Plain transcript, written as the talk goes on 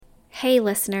Hey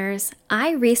listeners, I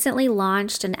recently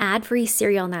launched an ad-free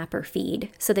Serial Napper feed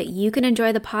so that you can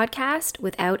enjoy the podcast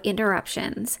without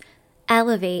interruptions.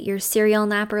 Elevate your Serial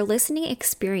Napper listening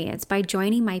experience by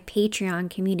joining my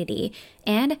Patreon community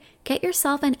and get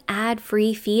yourself an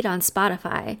ad-free feed on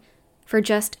Spotify. For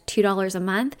just $2 a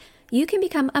month, you can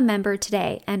become a member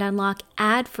today and unlock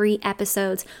ad-free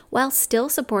episodes while still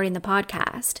supporting the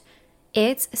podcast.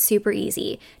 It's super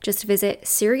easy. Just visit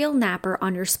Serial Napper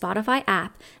on your Spotify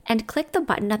app and click the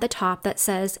button at the top that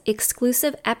says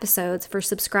Exclusive Episodes for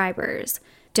Subscribers.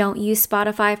 Don't use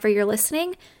Spotify for your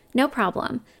listening? No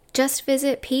problem. Just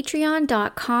visit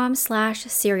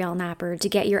patreon.com/serialnapper to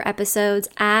get your episodes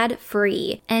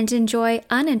ad-free and enjoy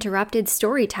uninterrupted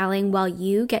storytelling while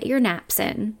you get your naps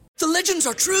in. The legends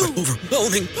are true.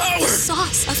 Overwhelming power! The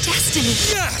sauce of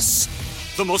destiny. Yes!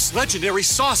 The most legendary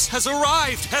sauce has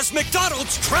arrived as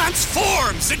McDonald's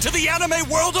transforms into the anime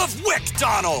world of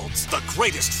WickDonald's. The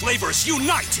greatest flavors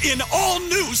unite in all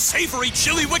new savory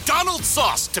chili McDonald's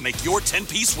sauce to make your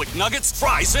 10-piece Wick Nuggets,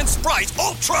 fries, and Sprite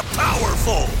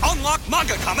ultra-powerful. Unlock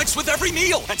manga comics with every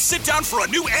meal and sit down for a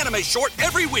new anime short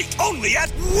every week only at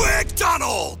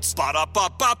WickDonald's.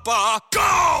 Ba-da-ba-ba-ba,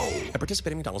 go! At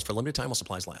participating McDonald's for a limited time while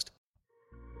supplies last.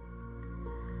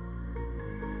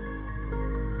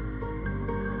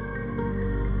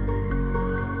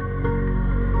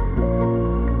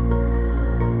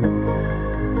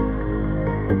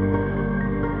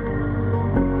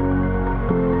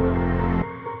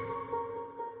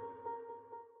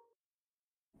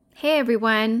 Hey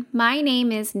everyone, my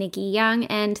name is Nikki Young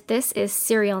and this is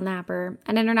Serial Napper,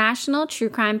 an international true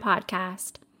crime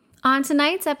podcast. On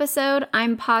tonight's episode,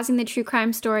 I'm pausing the true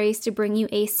crime stories to bring you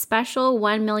a special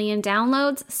 1 million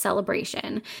downloads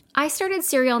celebration. I started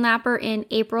Serial Napper in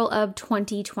April of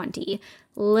 2020,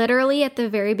 literally at the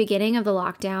very beginning of the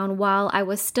lockdown while I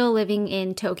was still living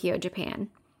in Tokyo, Japan.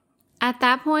 At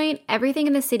that point, everything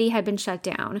in the city had been shut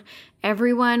down.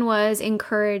 Everyone was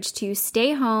encouraged to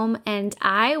stay home, and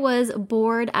I was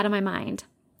bored out of my mind.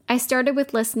 I started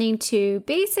with listening to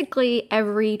basically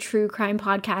every true crime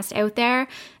podcast out there,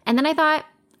 and then I thought,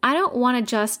 I don't want to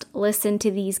just listen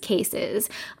to these cases.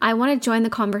 I want to join the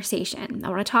conversation. I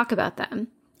want to talk about them.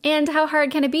 And how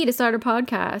hard can it be to start a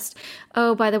podcast?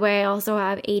 Oh, by the way, I also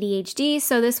have ADHD,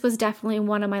 so this was definitely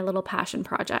one of my little passion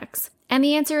projects. And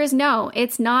the answer is no,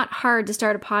 it's not hard to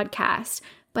start a podcast,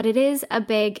 but it is a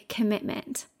big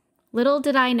commitment. Little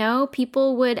did I know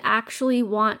people would actually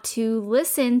want to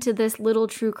listen to this little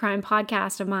true crime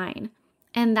podcast of mine.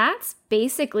 And that's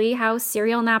basically how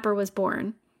Serial Napper was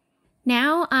born.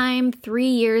 Now I'm 3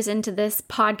 years into this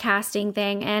podcasting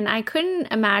thing, and I couldn't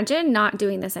imagine not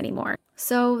doing this anymore.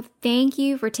 So thank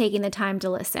you for taking the time to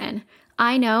listen.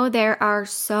 I know there are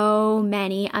so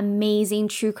many amazing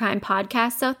true crime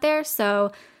podcasts out there,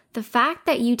 so the fact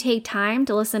that you take time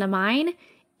to listen to mine,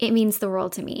 it means the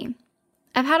world to me.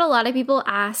 I've had a lot of people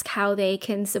ask how they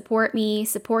can support me,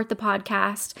 support the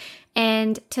podcast,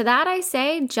 and to that I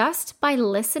say just by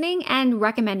listening and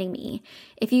recommending me.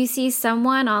 If you see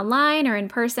someone online or in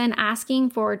person asking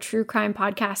for true crime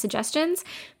podcast suggestions,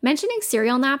 mentioning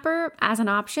Serial Napper as an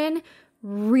option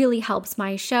really helps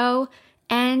my show,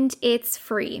 and it's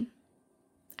free.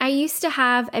 I used to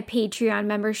have a Patreon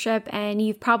membership, and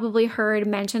you've probably heard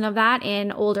mention of that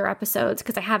in older episodes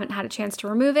because I haven't had a chance to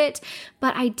remove it,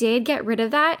 but I did get rid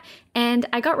of that, and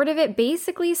I got rid of it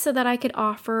basically so that I could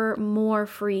offer more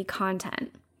free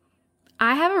content.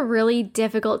 I have a really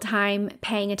difficult time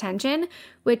paying attention,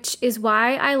 which is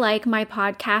why I like my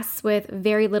podcasts with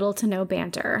very little to no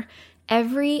banter.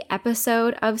 Every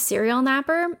episode of Serial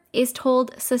Napper is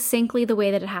told succinctly the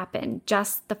way that it happened,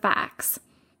 just the facts.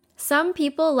 Some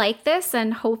people like this,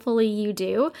 and hopefully you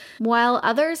do, while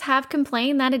others have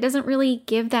complained that it doesn't really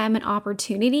give them an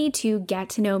opportunity to get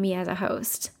to know me as a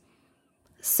host.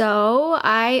 So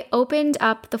I opened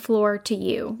up the floor to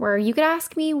you, where you could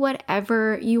ask me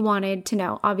whatever you wanted to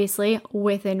know, obviously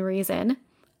within reason.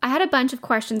 I had a bunch of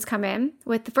questions come in,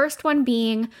 with the first one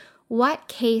being, what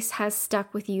case has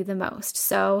stuck with you the most?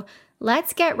 So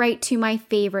let's get right to my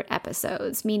favorite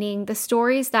episodes, meaning the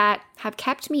stories that have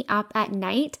kept me up at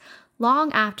night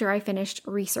long after I finished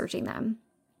researching them.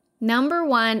 Number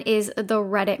 1 is the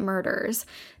Reddit murders.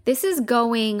 This is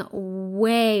going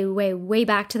way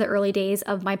back to the early days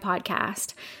of my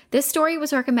podcast. This story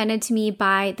was recommended to me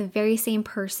by the very same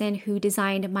person who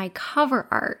designed my cover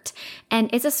art, and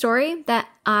it's a story that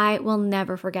I will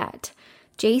never forget.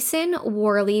 Jason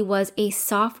Worley was a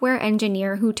software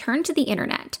engineer who turned to the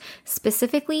internet.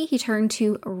 Specifically, he turned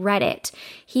to Reddit.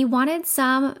 He wanted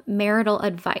some marital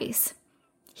advice.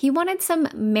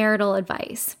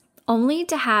 only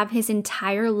to have his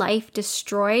entire life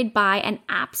destroyed by an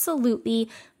absolutely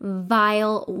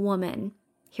vile woman.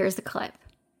 Here's the clip.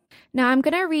 Now I'm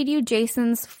going to read you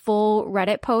Jason's full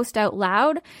Reddit post out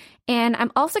loud, and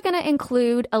I'm also going to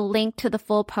include a link to the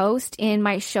full post in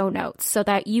my show notes so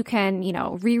that you can,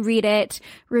 reread it,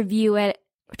 review it,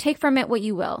 take from it what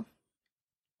you will.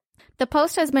 The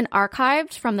post has been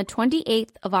archived from the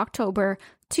 28th of October,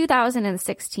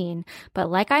 2016, but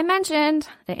like I mentioned,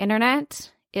 the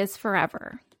internet is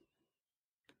forever.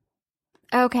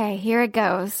 Okay, here it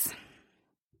goes.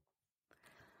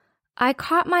 I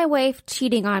caught my wife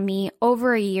cheating on me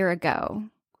over a year ago.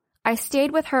 I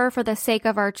stayed with her for the sake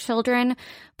of our children,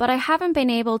 but I haven't been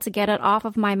able to get it off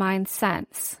of my mind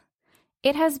since.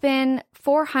 It has been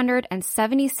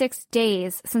 476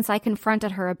 days since I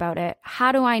confronted her about it.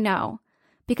 How do I know?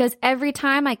 Because every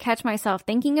time I catch myself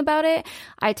thinking about it,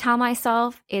 I tell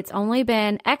myself it's only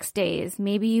been X days.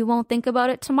 Maybe you won't think about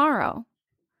it tomorrow.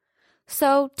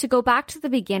 So, to go back to the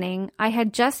beginning, I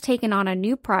had just taken on a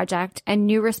new project and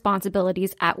new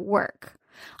responsibilities at work.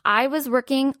 I was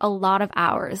working a lot of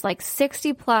hours, like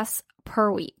 60 plus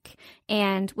per week,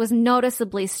 and was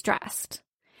noticeably stressed.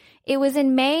 It was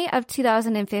in May of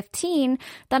 2015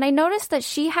 that I noticed that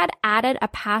she had added a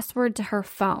password to her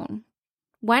phone.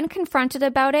 When confronted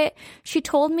about it, she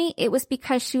told me it was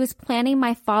because she was planning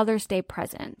my Father's Day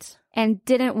present and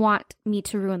didn't want me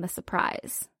to ruin the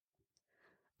surprise.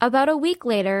 About a week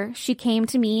later, she came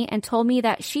to me and told me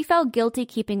that she felt guilty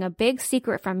keeping a big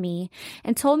secret from me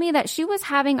and told me that she was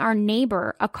having our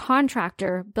neighbor, a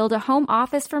contractor, build a home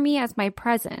office for me as my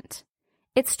present.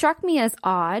 It struck me as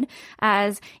odd,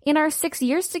 as in our 6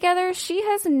 years together, she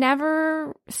has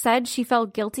never said she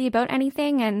felt guilty about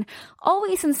anything and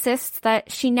always insists that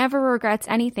she never regrets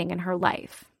anything in her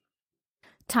life.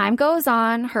 Time goes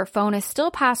on, her phone is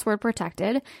still password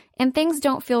protected, and things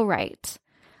don't feel right.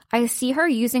 I see her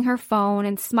using her phone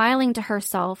and smiling to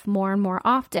herself more and more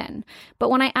often, but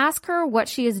when I ask her what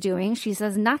she is doing, she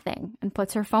says nothing and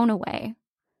puts her phone away.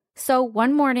 So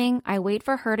one morning, I wait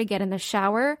for her to get in the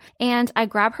shower, and I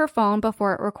grab her phone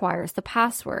before it requires the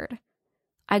password.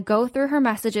 I go through her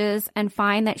messages and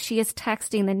find that she is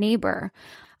texting the neighbor.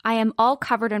 I am all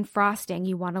covered in frosting.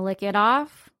 You want to lick it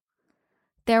off?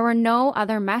 There were no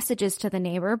other messages to the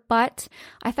neighbor, but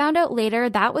I found out later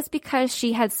that was because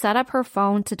she had set up her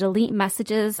phone to delete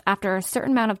messages after a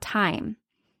certain amount of time.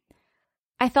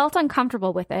 I felt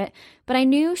uncomfortable with it, but I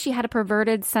knew she had a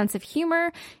perverted sense of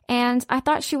humor, and I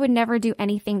thought she would never do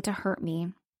anything to hurt me.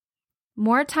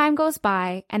 More time goes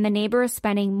by, and the neighbor is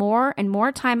spending more and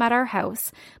more time at our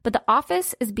house, but the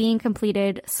office is being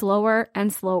completed slower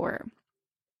and slower.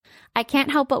 I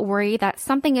can't help but worry that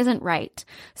something isn't right,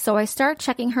 so I start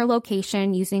checking her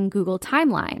location using Google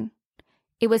Timeline.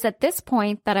 It was at this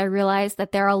point that I realized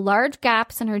that there are large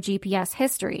gaps in her GPS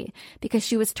history because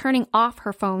she was turning off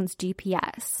her phone's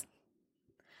GPS.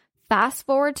 Fast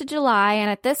forward to July,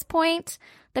 and at this point,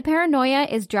 the paranoia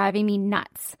is driving me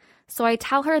nuts, so I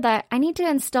tell her that I need to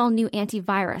install new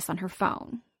antivirus on her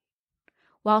phone.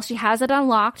 While she has it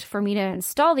unlocked for me to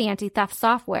install the anti-theft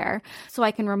software so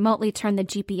I can remotely turn the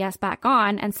GPS back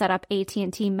on and set up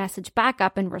AT&T message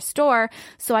backup and restore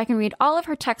so I can read all of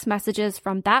her text messages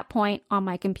from that point on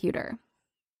my computer.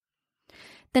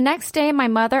 The next day, my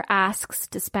mother asks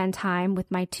to spend time with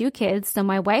my 2 kids, so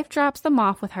my wife drops them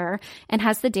off with her and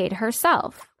has the day to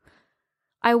herself.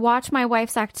 I watch my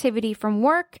wife's activity from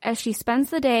work as she spends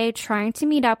the day trying to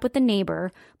meet up with the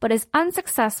neighbor, but is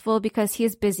unsuccessful because he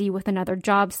is busy with another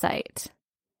job site.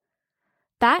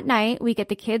 That night, we get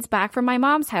the kids back from my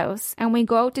mom's house, and we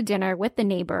go out to dinner with the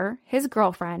neighbor, his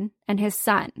girlfriend, and his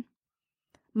son.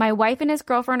 My wife and his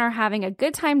girlfriend are having a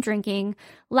good time drinking,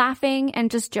 laughing, and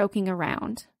just joking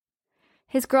around.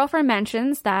 His girlfriend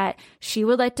mentions that she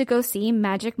would like to go see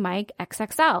Magic Mike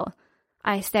XXL.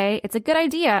 I say it's a good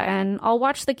idea and I'll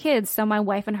watch the kids so my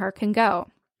wife and her can go.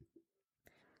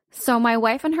 So my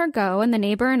wife and her go, and the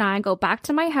neighbor and I go back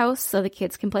to my house so the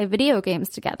kids can play video games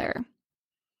together.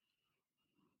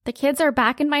 The kids are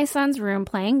back in my son's room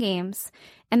playing games,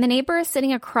 and the neighbor is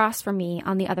sitting across from me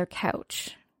on the other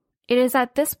couch. It is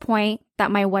at this point that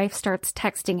my wife starts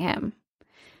texting him.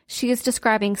 She is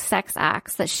describing sex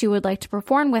acts that she would like to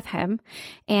perform with him,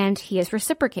 and he is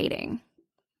reciprocating.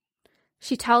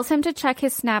 She tells him to check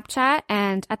his Snapchat,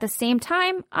 and at the same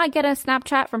time, I get a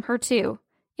Snapchat from her too.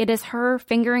 It is her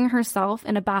fingering herself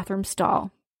in a bathroom stall.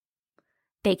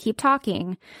 They keep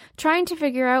talking, trying to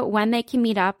figure out when they can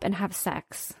meet up and have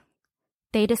sex.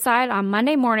 They decide on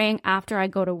Monday morning after I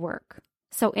go to work.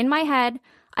 So in my head,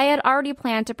 I had already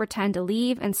planned to pretend to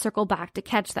leave and circle back to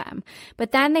catch them,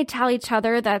 but then they tell each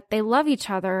other that they love each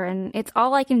other and it's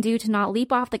all I can do to not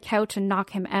leap off the couch and knock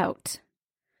him out.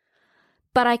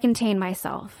 But I contain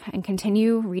myself and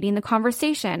continue reading the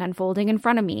conversation unfolding in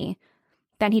front of me.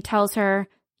 Then he tells her,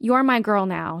 "You're my girl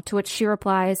now," to which she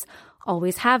replies,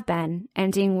 "Always have been,"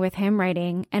 ending with him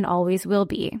writing, "and always will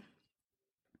be."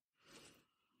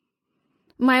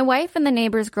 My wife and the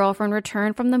neighbor's girlfriend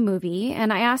returned from the movie,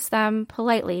 and I asked them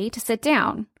politely to sit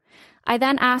down. I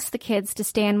then asked the kids to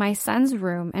stay in my son's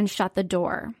room and shut the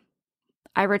door.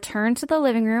 I return to the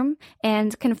living room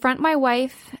and confront my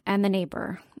wife and the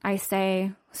neighbor. I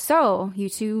say, "So, you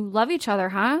two love each other,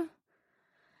 huh?"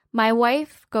 My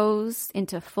wife goes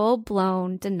into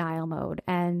full-blown denial mode,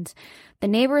 and the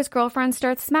neighbor's girlfriend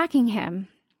starts smacking him.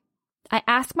 I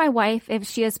ask my wife if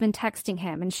she has been texting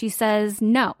him, and she says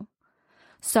no.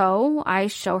 So I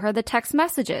show her the text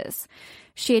messages.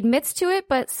 She admits to it,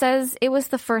 but says it was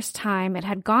the first time it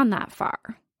had gone that far.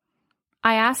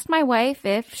 I asked my wife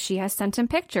if she has sent him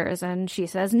pictures, and she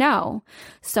says no.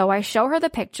 So I show her the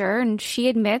picture, and she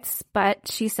admits, but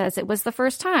she says it was the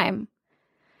first time.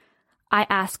 I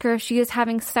ask her if she is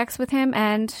having sex with him,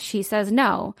 and she says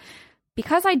no.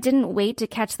 Because I didn't wait to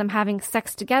catch them having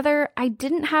sex together, I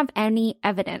didn't have any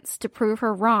evidence to prove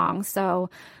her wrong, so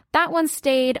that one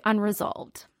stayed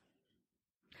unresolved.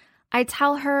 I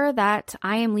tell her that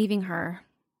I am leaving her.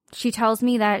 She tells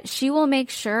me that she will make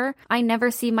sure I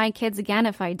never see my kids again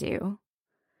if I do.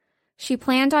 She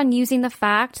planned on using the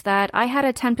fact that I had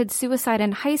attempted suicide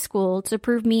in high school to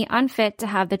prove me unfit to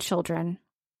have the children.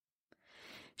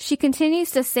 She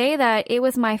continues to say that it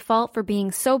was my fault for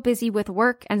being so busy with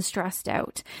work and stressed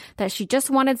out, that she just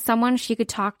wanted someone she could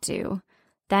talk to.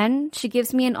 Then she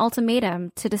gives me an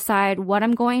ultimatum to decide what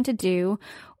I'm going to do,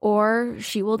 or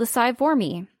she will decide for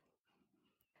me.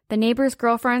 The neighbor's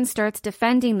girlfriend starts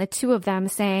defending the two of them,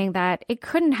 saying that it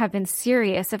couldn't have been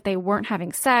serious if they weren't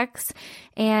having sex,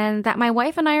 and that my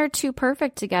wife and I are too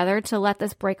perfect together to let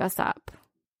this break us up.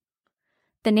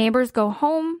 The neighbors go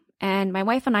home, and my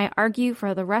wife and I argue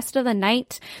for the rest of the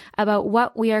night about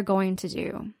what we are going to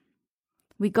do.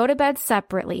 We go to bed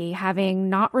separately, having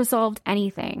not resolved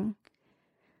anything.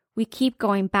 We keep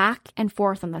going back and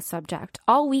forth on the subject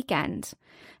all weekend,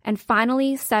 and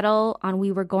finally settle on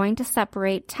we were going to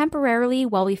separate temporarily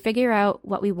while we figure out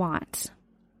what we want.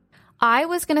 I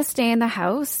was going to stay in the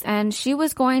house, and she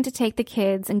was going to take the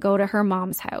kids and go to her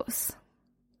mom's house.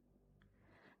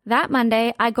 That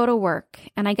Monday, I go to work,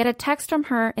 and I get a text from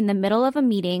her in the middle of a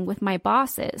meeting with my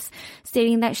bosses,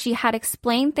 stating that she had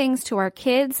explained things to our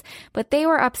kids, but they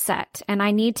were upset, and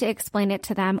I need to explain it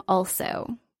to them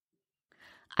also.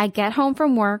 I get home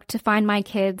from work to find my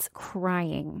kids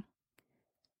crying.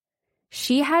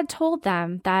 She had told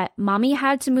them that mommy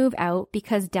had to move out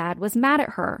because dad was mad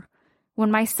at her.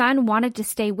 When my son wanted to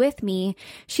stay with me,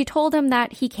 she told him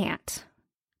that he can't.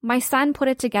 My son put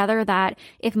it together that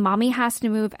if mommy has to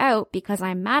move out because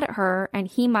I'm mad at her and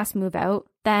he must move out,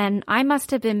 then I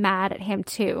must have been mad at him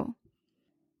too.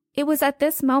 It was at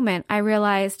this moment I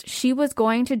realized she was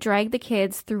going to drag the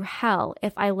kids through hell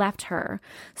if I left her,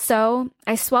 so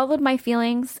I swallowed my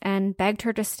feelings and begged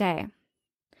her to stay.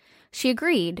 She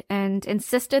agreed and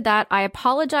insisted that I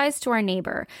apologize to our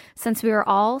neighbor, since we were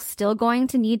all still going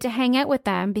to need to hang out with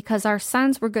them because our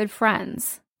sons were good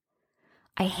friends.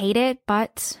 I hate it,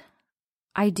 but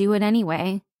I do it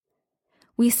anyway.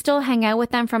 We still hang out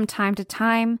with them from time to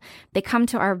time. They come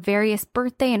to our various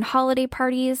birthday and holiday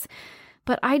parties,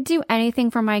 but I'd do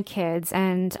anything for my kids,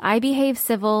 and I behave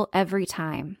civil every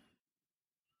time.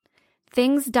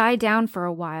 Things die down for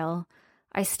a while.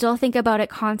 I still think about it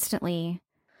constantly.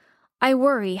 I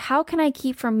worry, how can I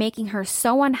keep from making her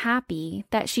so unhappy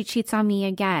that she cheats on me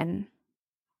again?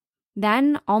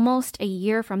 Then, almost a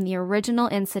year from the original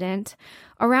incident,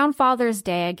 around Father's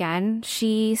Day again,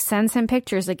 she sends him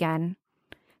pictures again.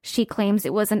 She claims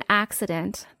it was an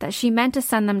accident, that she meant to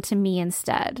send them to me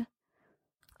instead.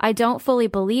 I don't fully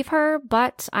believe her,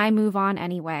 but I move on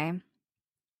anyway.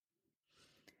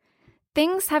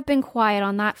 Things have been quiet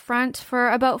on that front for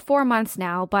about 4 months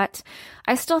now, but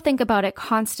I still think about it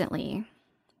constantly.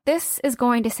 This is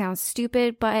going to sound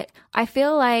stupid, but I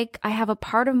feel like I have a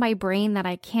part of my brain that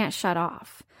I can't shut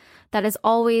off, that is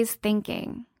always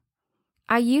thinking.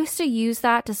 I used to use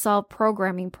that to solve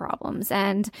programming problems,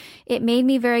 and it made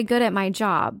me very good at my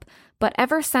job. But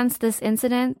ever since this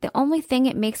incident, the only thing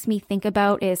it makes me think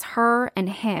about is her and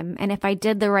him, and if I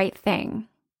did the right thing.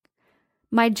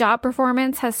 My job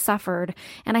performance has suffered,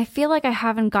 and I feel like I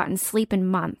haven't gotten sleep in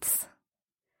months.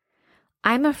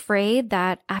 I'm afraid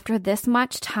that after this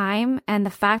much time and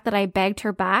the fact that I begged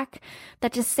her back,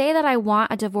 that to say that I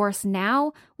want a divorce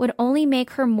now would only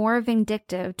make her more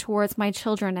vindictive towards my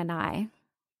children and I.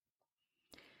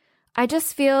 I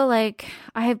just feel like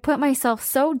I have put myself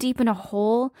so deep in a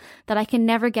hole that I can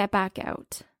never get back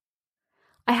out.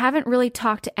 I haven't really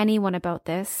talked to anyone about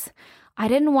this. I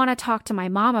didn't want to talk to my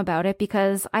mom about it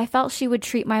because I felt she would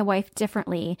treat my wife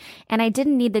differently, and I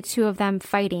didn't need the two of them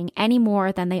fighting any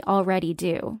more than they already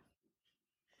do.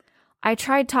 I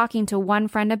tried talking to one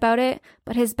friend about it,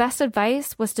 but his best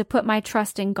advice was to put my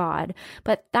trust in God,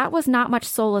 but that was not much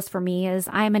solace for me as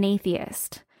I am an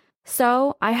atheist.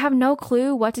 So I have no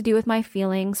clue what to do with my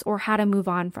feelings or how to move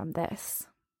on from this.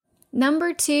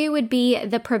 Number 2 would be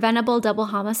the preventable double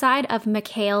homicide of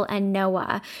Mikhail and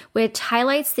Noah, which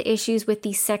highlights the issues with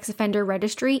the sex offender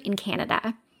registry in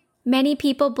Canada. Many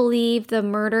people believe the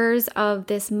murders of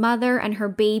this mother and her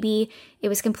baby, it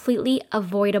was completely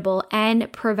avoidable and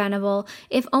preventable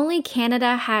if only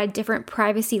Canada had different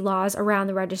privacy laws around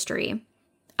the registry.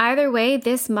 Either way,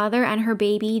 this mother and her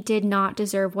baby did not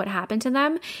deserve what happened to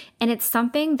them, and it's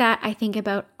something that I think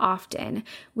about often.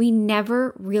 We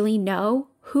never really know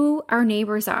who our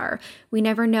neighbors are. We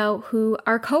never know who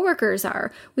our coworkers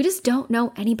are. We just don't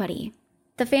know anybody.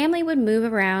 The family would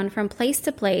move around from place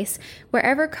to place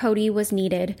wherever Cody was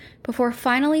needed before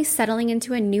finally settling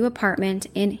into a new apartment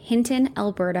in Hinton,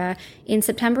 Alberta in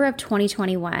September of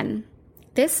 2021.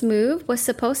 This move was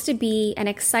supposed to be an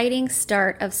exciting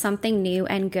start of something new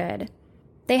and good.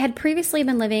 They had previously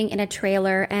been living in a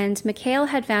trailer, and Mikhail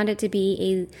had found it to be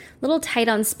a little tight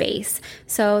on space,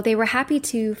 so they were happy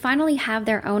to finally have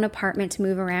their own apartment to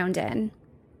move around in.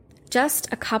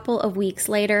 Just a couple of weeks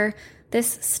later,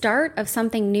 this start of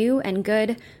something new and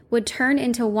good would turn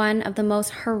into one of the most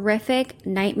horrific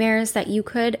nightmares that you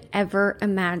could ever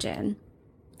imagine.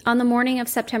 On the morning of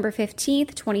September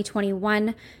 15th,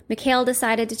 2021, Mikhail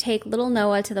decided to take little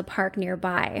Noah to the park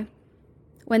nearby.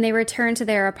 When they returned to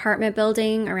their apartment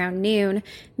building around noon,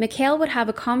 Mikhail would have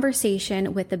a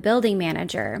conversation with the building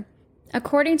manager.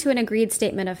 According to an agreed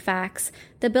statement of facts,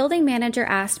 the building manager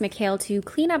asked Mikhail to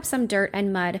clean up some dirt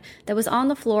and mud that was on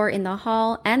the floor in the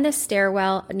hall and the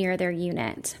stairwell near their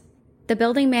unit. The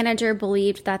building manager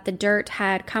believed that the dirt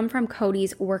had come from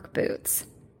Cody's work boots.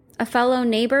 A fellow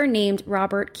neighbor named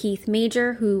Robert Keith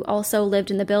Major, who also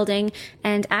lived in the building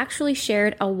and actually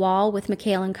shared a wall with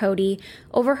Mikhail and Cody,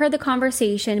 overheard the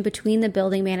conversation between the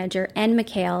building manager and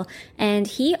Mikhail, and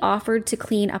he offered to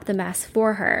clean up the mess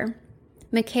for her.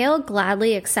 Mikhail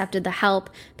gladly accepted the help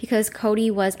because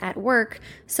Cody was at work,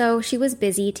 so she was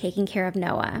busy taking care of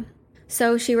Noah.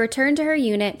 So she returned to her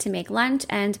unit to make lunch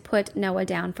and put Noah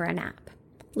down for a nap.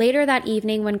 Later that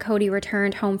evening, when Cody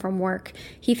returned home from work,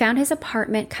 he found his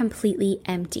apartment completely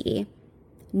empty.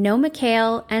 No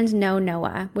Mikhail and no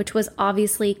Noah, which was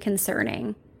obviously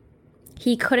concerning.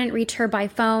 He couldn't reach her by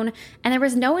phone, and there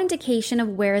was no indication of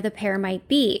where the pair might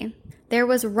be. There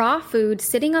was raw food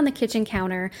sitting on the kitchen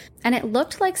counter, and it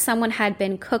looked like someone had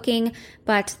been cooking,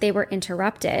 but they were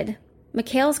interrupted.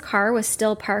 Mikhail's car was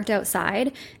still parked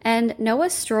outside, and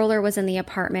Noah's stroller was in the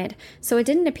apartment, so it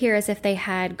didn't appear as if they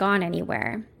had gone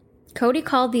anywhere. Cody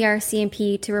called the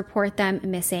RCMP to report them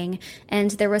missing,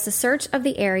 and there was a search of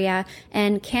the area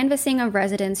and canvassing of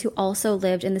residents who also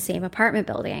lived in the same apartment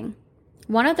building.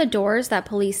 One of the doors that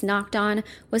police knocked on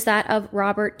was that of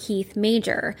Robert Keith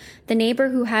Major, the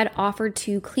neighbor who had offered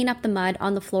to clean up the mud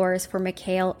on the floors for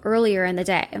Mikhail earlier in the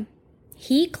day.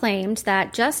 He claimed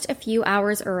that just a few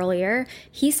hours earlier,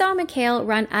 he saw Mikhail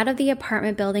run out of the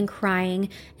apartment building crying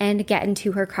and get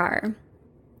into her car.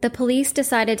 The police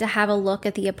decided to have a look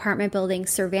at the apartment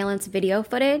building's surveillance video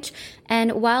footage,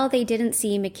 and while they didn't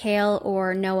see Mikhail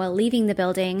or Noah leaving the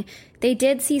building, they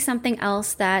did see something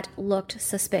else that looked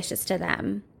suspicious to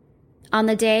them. On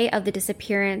the day of the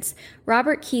disappearance,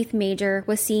 Robert Keith Major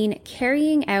was seen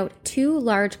carrying out 2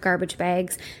 large garbage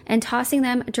bags and tossing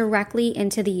them directly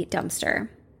into the dumpster.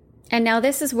 And now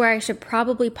this is where I should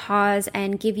probably pause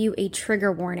and give you a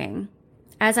trigger warning.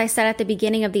 As I said at the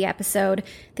beginning of the episode,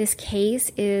 this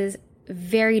case is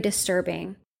very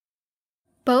disturbing.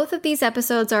 Both of these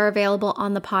episodes are available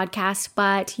on the podcast,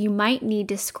 but you might need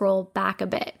to scroll back a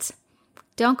bit.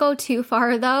 Don't go too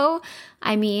far though.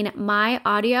 I mean, my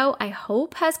audio, I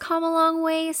hope, has come a long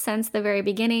way since the very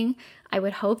beginning. I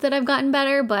would hope that I've gotten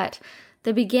better, but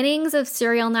the beginnings of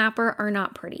Serial Napper are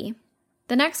not pretty.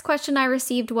 The next question I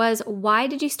received was, why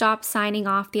did you stop signing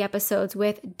off the episodes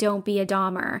with "Don't be a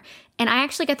Dahmer"? And I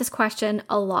actually get this question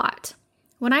a lot.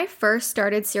 When I first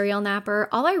started Serial Napper,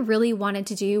 all I really wanted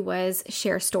to do was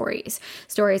share stories.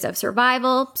 Stories of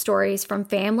survival, stories from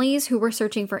families who were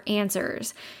searching for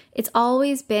answers. It's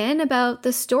always been about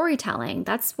the storytelling.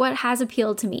 That's what has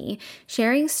appealed to me.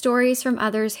 Sharing stories from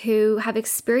others who have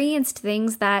experienced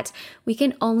things that we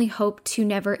can only hope to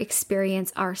never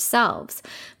experience ourselves.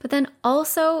 But then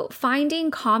also finding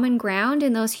common ground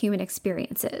in those human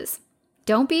experiences.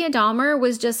 Don't Be a Dahmer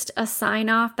was just a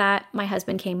sign-off that my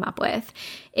husband came up with.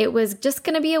 It was just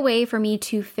going to be a way for me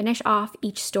to finish off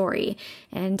each story,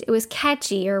 and it was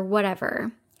catchy or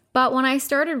whatever. But when I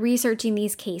started researching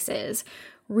these cases,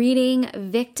 reading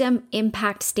victim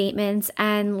impact statements,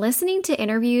 and listening to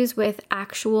interviews with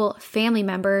actual family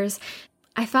members,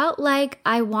 I felt like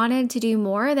I wanted to do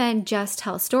more than just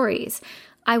tell stories.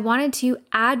 I wanted to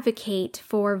advocate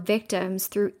for victims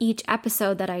through each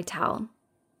episode that I tell.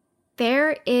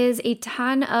 There is a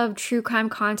ton of true crime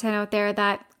content out there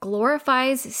that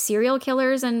glorifies serial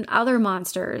killers and other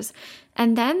monsters.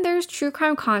 And then there's true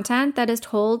crime content that is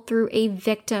told through a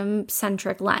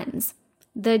victim-centric lens.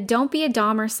 The Don't Be a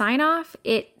Dahmer sign-off,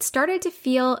 it started to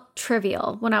feel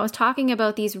trivial when I was talking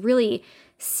about these really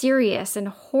serious and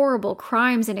horrible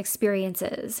crimes and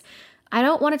experiences. I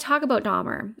don't want to talk about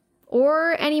Dahmer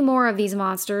or any more of these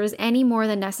monsters any more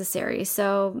than necessary,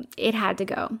 so it had to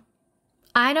go.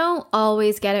 I don't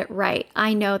always get it right.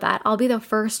 I know that. I'll be the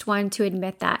first one to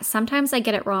admit that. Sometimes I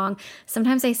get it wrong.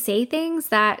 Sometimes I say things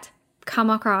that come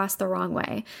across the wrong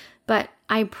way. But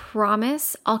I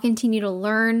promise I'll continue to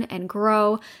learn and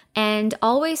grow and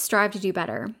always strive to do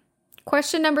better.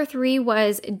 Question number 3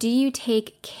 was, do you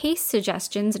take case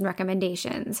suggestions and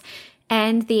recommendations?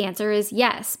 And the answer is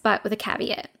yes, but with a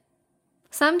caveat.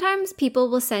 Sometimes people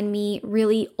will send me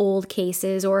really old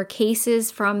cases or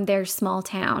cases from their small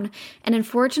town, and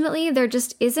unfortunately, there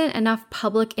just isn't enough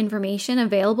public information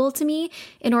available to me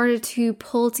in order to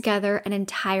pull together an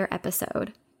entire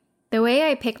episode. The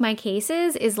way I pick my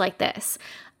cases is like this.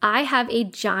 I have a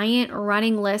giant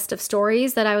running list of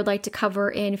stories that I would like to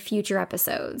cover in future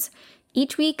episodes.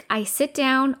 Each week, I sit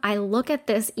down, I look at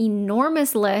this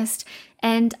enormous list,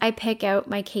 and I pick out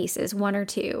my cases, 1 or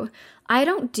 2. I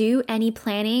don't do any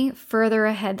planning further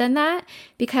ahead than that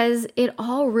because it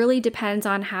all really depends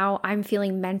on how I'm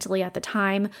feeling mentally at the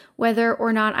time, whether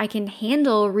or not I can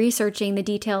handle researching the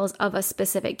details of a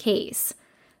specific case.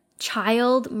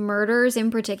 Child murders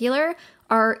in particular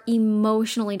are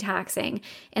emotionally taxing.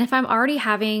 And if I'm already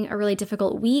having a really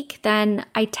difficult week, then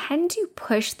I tend to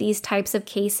push these types of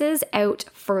cases out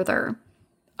further.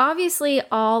 Obviously,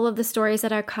 all of the stories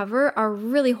that I cover are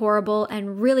really horrible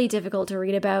and really difficult to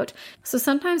read about, so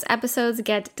sometimes episodes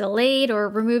get delayed or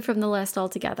removed from the list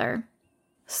altogether.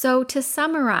 So to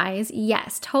summarize,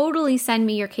 yes, totally send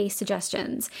me your case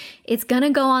suggestions. It's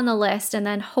gonna go on the list and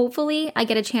then hopefully I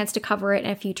get a chance to cover it in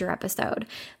a future episode.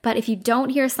 But if you don't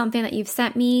hear something that you've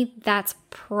sent me, that's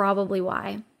probably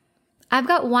why. I've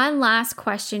got one last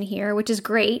question here, which is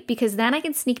great because then I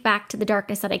can sneak back to the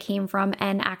darkness that I came from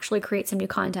and actually create some new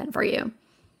content for you.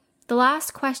 The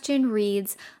last question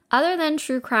reads, other than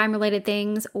true crime related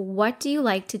things, what do you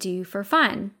like to do for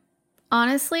fun?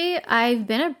 Honestly, I've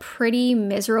been a pretty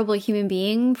miserable human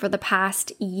being for the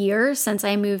past year since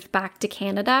I moved back to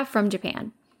Canada from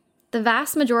Japan. The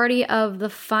vast majority of the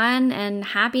fun and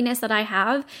happiness that I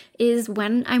have is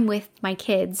when I'm with my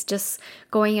kids, just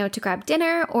going out to grab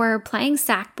dinner or playing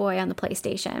Sackboy on the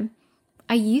PlayStation.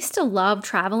 I used to love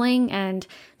traveling and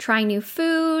trying new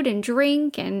food and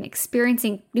drink and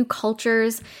experiencing new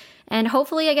cultures, and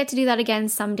hopefully I get to do that again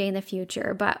someday in the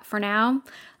future. But for now,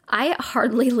 I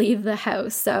hardly leave the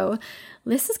house, so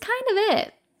this is kind of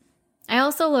it. I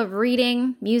also love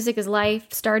reading. Music is life.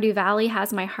 Stardew Valley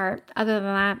has my heart. Other than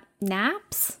that,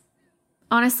 naps?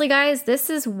 Honestly, guys, this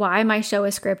is why my show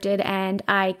is scripted and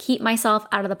I keep myself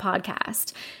out of the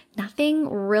podcast. Nothing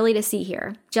really to see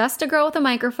here. Just a girl with a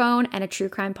microphone and a true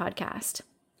crime podcast.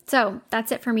 So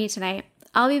that's it for me tonight.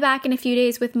 I'll be back in a few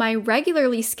days with my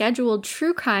regularly scheduled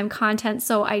true crime content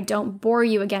so I don't bore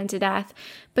you again to death.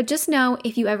 But just know,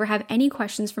 if you ever have any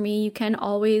questions for me, you can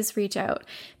always reach out.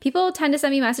 People tend to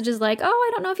send me messages like, oh,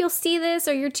 I don't know if you'll see this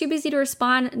or you're too busy to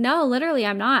respond. No, literally,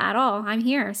 I'm not at all. I'm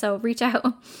here, so reach out.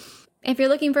 If you're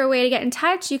looking for a way to get in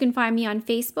touch, you can find me on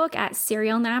Facebook at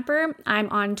Serial Napper. I'm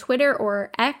on Twitter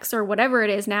or X or whatever it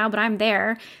is now, but I'm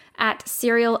there at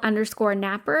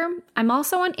serial_napper. I'm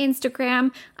also on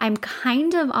Instagram. I'm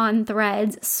kind of on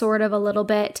Threads, sort of a little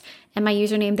bit, and my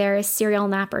username there is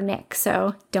serialnappernick,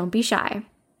 so don't be shy.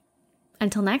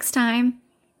 Until next time,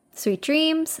 sweet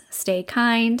dreams, stay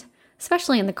kind,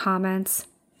 especially in the comments.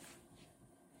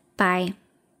 Bye.